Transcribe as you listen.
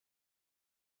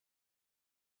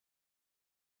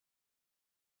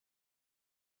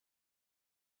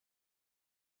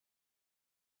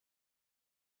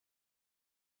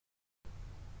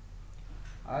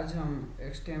आज हम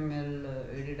HTML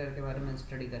editor के बारे में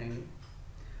स्टडी करेंगे।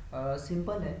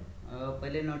 सिंपल है।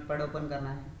 पहले नोटपैड ओपन करना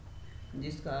है,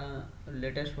 जिसका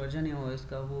लेटेस्ट वर्जन है वो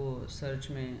इसका वो सर्च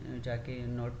में जाके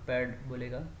नोटपैड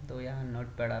बोलेगा तो यहाँ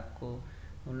नोटपैड आपको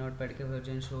नोटपैड के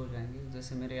वर्जन शो हो जाएंगे।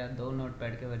 जैसे मेरे यहाँ दो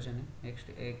नोटपैड के वर्जन है,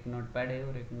 एक नोटपैड है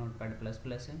और एक नोटपैड प्लस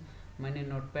प्लस है। मैंने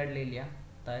नोटपैड ले लिया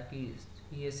ताकि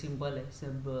ये सिंपल है,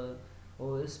 सब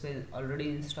वो इस पर ऑलरेडी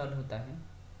इंस्टॉल होता है।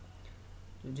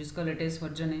 तो जिसका लेटेस्ट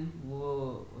वर्जन है वो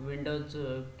विंडोज़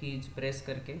कीज प्रेस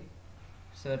करके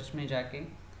सर्च में जाके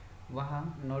वहाँ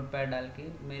नोटपैड डाल के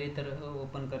मेरी तरह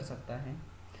ओपन कर सकता है।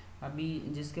 अभी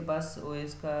जिसके पास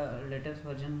ओएस का लेटेस्ट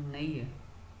वर्जन नहीं है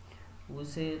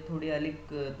उसे थोड़ी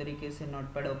अलग तरीके से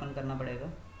नोटपैड ओपन करना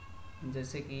पड़ेगा।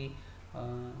 जैसे कि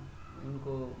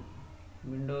उनको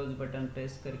विंडोज़ बटन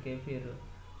प्रेस करके फिर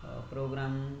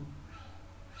प्रोग्राम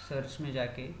सर्च में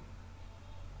जाके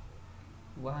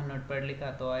वहाँ नोटपैड लिखा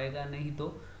तो आएगा, नहीं तो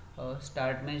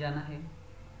स्टार्ट में जाना है।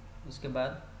 उसके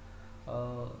बाद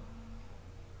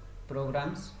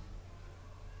प्रोग्राम्स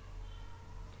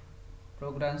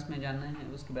में जाना है,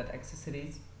 उसके बाद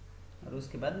एक्सेसरीज और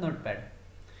उसके बाद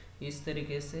नोटपैड। इस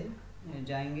तरीके से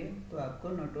जाएंगे तो आपको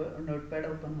नोटपैड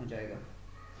ओपन हो जाएगा।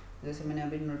 जैसे मैंने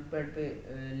अभी नोटपैड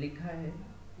पे लिखा है,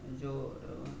 जो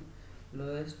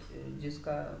लोएस्ट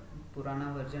जिसका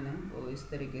पुराना वर्जन है वो इस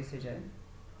तरीके से जाए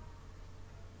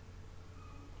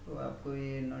तो आपको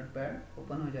ये नोटपैड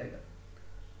ओपन हो जाएगा।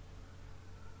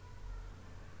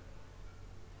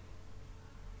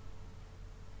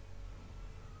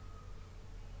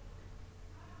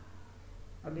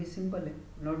 अभी सिंपल है।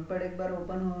 नोटपैड एक बार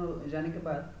ओपन हो जाने के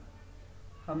बाद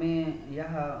हमें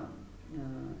यहाँ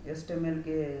HTML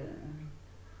के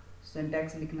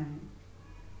सिंटैक्स लिखना है,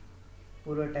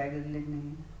 पूरा टैग लिखने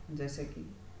हैं। जैसे कि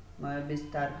मैं अभी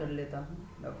स्टार्ट कर लेता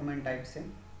हूँ डॉक्यूमेंट टाइप से।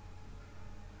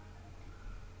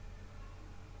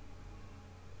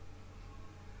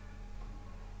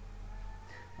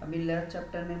 अभी लास्ट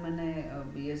चैप्टर में मैंने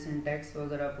ये सिंटैक्स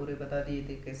वगैरह पूरे बता दिए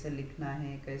थे, कैसे लिखना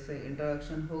है, कैसे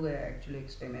इंट्रोडक्शन हो गया एक्चुअली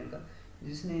HTML का।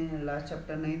 जिसने लास्ट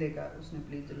चैप्टर नहीं देखा उसने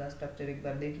प्लीज़ लास्ट चैप्टर एक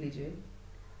बार देख लीजिए।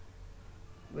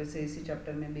 वैसे इसी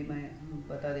चैप्टर में भी मैं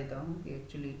बता देता हूँ कि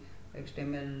एक्चुअली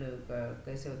HTML का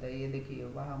कैसे होता है। ये देखिए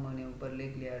वहाँ मैंने ऊपर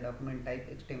लिख लिया डॉक्यूमेंट टाइप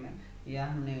HTML, यहाँ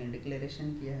हमने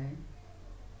डिक्लेरेशन किया है।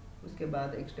 उसके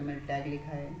बाद HTML टैग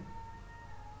लिखा है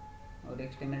और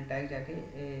HTML टैग जाके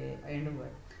एंड हुआ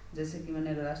है। जैसे कि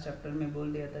मैंने लास्ट चैप्टर में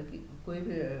बोल दिया था कि कोई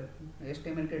भी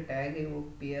HTML के टैग है वो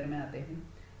पेयर में आते हैं।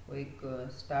 वो एक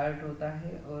स्टार्ट होता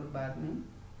है और बाद में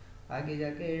आगे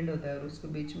जाके एंड होता है और उसके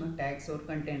बीच में टैग्स और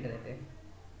कंटेंट रहते हैं।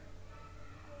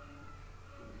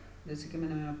 जैसे कि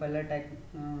मैंने पहला टैग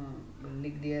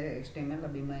लिख दिया है HTML,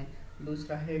 अभी मैं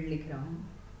दूसरा हेड लिख रहा हूँ।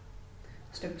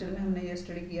 स्ट्रक्चर में हमने ये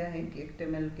स्टडी किया है कि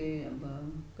HTML के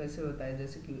कैसे होता है।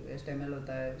 जैसे कि HTML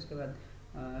होता है, उसके बाद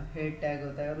हेड टैग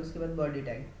होता है और उसके बाद बॉडी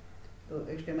टैग। तो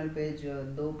HTML पेज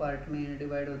दो पार्ट में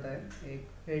डिवाइड होता है, एक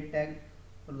हेड टैग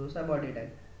और दूसरा बॉडी टैग।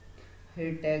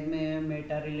 हेड टैग में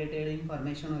मेटा रिलेटेड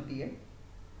इंफॉर्मेशन होती है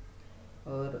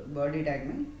और बॉडी टैग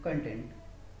में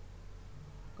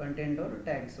कंटेंट और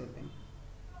टैग्स होते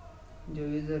हैं जो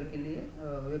यूज़र के लिए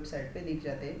वेबसाइट पे दिख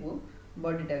जाते हैं, वो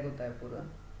बॉडी टैग होता है पूरा।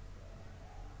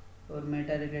 और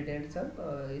मेटा रिलेटेड सब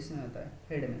इसमें होता है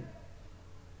हेड में।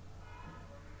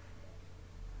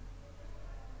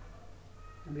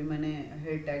 अभी मैंने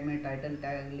हेड टैग में टाइटल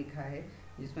टैग लिखा है,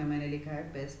 जिसमें मैंने लिखा है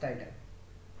पेज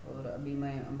टाइटल। और अभी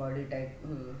मैं बॉडी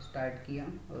टैग स्टार्ट किया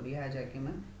और यहाँ जाके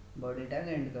मैं बॉडी टैग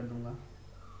एंड कर दूंगा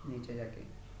नीचे जाके।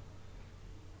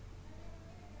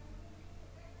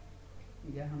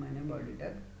 यहाँ मैंने बॉडी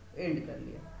टैग एंड कर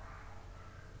लिया।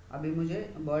 अभी मुझे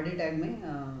बॉडी टैग में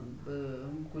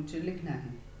कुछ लिखना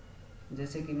है।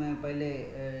 जैसे कि मैं पहले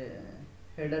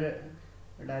हेडर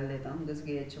डाल देता हूँ, जैसे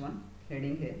कि H1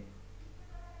 हेडिंग है,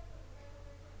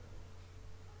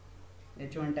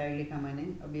 H1 टैग लिखा मैंने।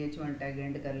 अभी H1 टैग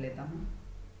एंड कर लेता हूँ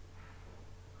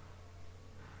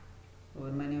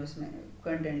और मैंने उसमें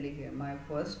कंटेंट लिखे माय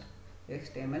फर्स्ट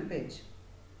HTML पेज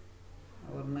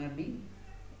और मैं भी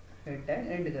हेड टैग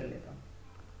एंड कर लेता हूँ।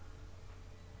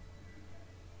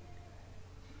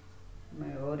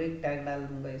 मैं और एक टैग डाल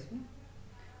दूंगा इसमें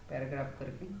पैराग्राफ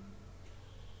करके,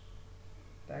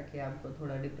 ताकि आपको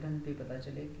थोड़ा डिफरेंस भी पता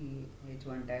चले कि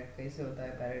H1 टैग कैसे होता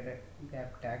है,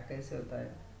 पैराग्राफ टैग कैसे होता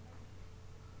है।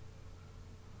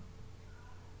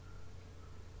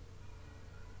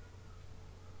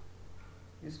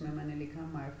 इसमें मैंने लिखा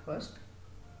माय फर्स्ट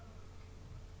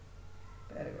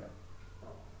पैराग्राफ।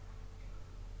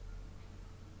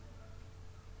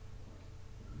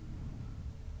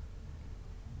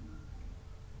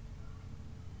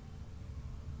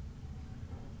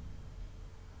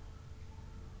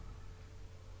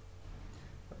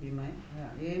 अभी मैं,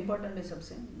 हाँ ये इम्पोर्टेंट है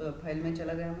सबसे। फाइल में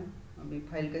चला गया मैं। अभी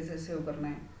फाइल कैसे सेव करना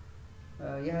है,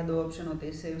 यहाँ दो ऑप्शन होते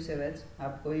हैं, सेव सेव एज।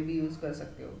 आप कोई भी यूज़ कर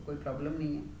सकते हो, कोई प्रॉब्लम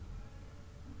नहीं है।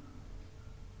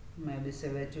 मैं अभी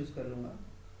सेव एज चूज़ कर लूँगा।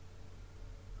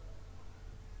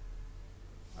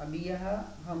 अभी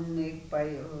यहाँ हम एक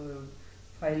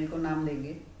फाइल को नाम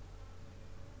देंगे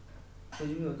कुछ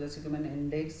भी हो, जैसे कि मैंने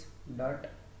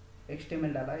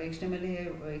index.html डाला। html ही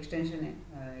एक्सटेंशन है,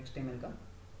 html का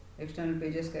एक्सटर्नल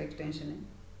पेजेस का एक्सटेंशन है,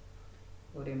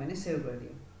 और ये मैंने सेव कर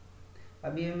दिया।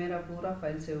 अभी ये मेरा पूरा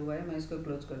फाइल सेव हुआ है। मैं इसको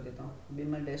क्लोज कर देता हूँ। अभी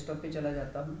मैं डेस्कटॉप पे चला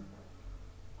जाता हूँ।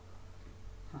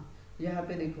 हाँ, यहाँ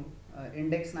पे देखो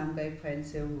इंडेक्स नाम का एक फाइल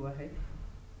सेव हुआ है।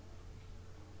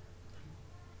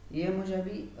 ये मुझे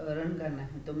अभी रन करना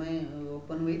है, तो मैं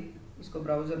ओपन विथ इसको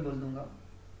ब्राउज़र बोल दूँगा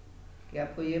कि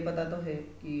आपको ये पता तो है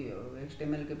कि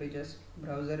HTML के पेजेस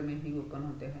ब्राउज़र में ही ओपन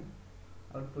होते हैं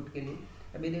आउटपुट के लिए।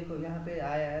 अभी देखो यहाँ पे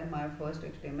आया है माय फर्स्ट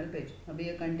HTML पेज। अभी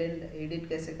ये कंटेंट एडिट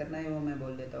कैसे करना है वो मैं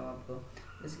बोल देता हूँ आपको।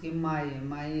 जैसे कि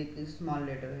माई एक स्मॉल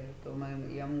लेटर है, तो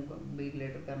मैं यम बिग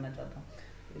लेटर करना चाहता हूँ।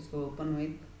 इसको ओपन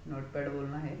विथ नोटपैड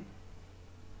बोलना है।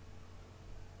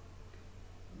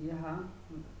 यहाँ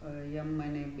यम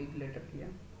मैंने बिग लेटर किया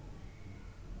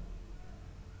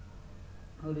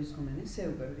और इसको मैंने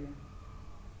सेव कर दिया।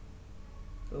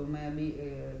 तो मैं अभी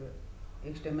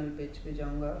HTML पेज पे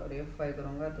जाऊंगा और F5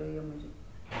 करूंगा, तो ये मुझे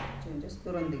चेंजेस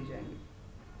तुरंत दिख जाएंगे।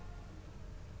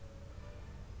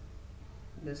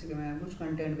 जैसे कि मैं कुछ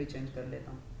कंटेंट भी चेंज कर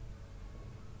लेता हूँ।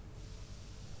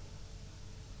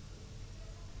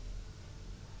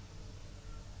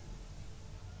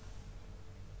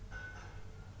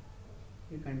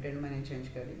 ये कंटेंट मैंने चेंज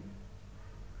करी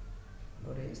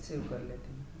और ये सेव कर लेते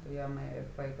हैं। तो यहाँ मैं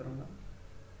F5 करूँगा,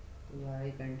 तो यहाँ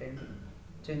ये कंटेंट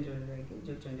चेंज हो जाएगी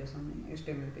जो चेंजेस हमने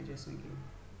HTML पेजेस में किए।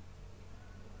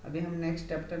 अभी हम नेक्स्ट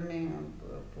चैप्टर में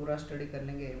पूरा स्टडी कर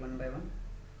लेंगे वन बाय वन।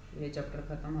 ये चैप्टर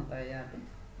ख़त्म होता है यहाँ पे।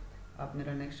 आप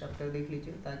मेरा नेक्स्ट चैप्टर देख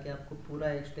लीजिए ताकि आपको पूरा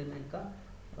HTML का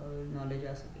नॉलेज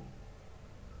आ सके।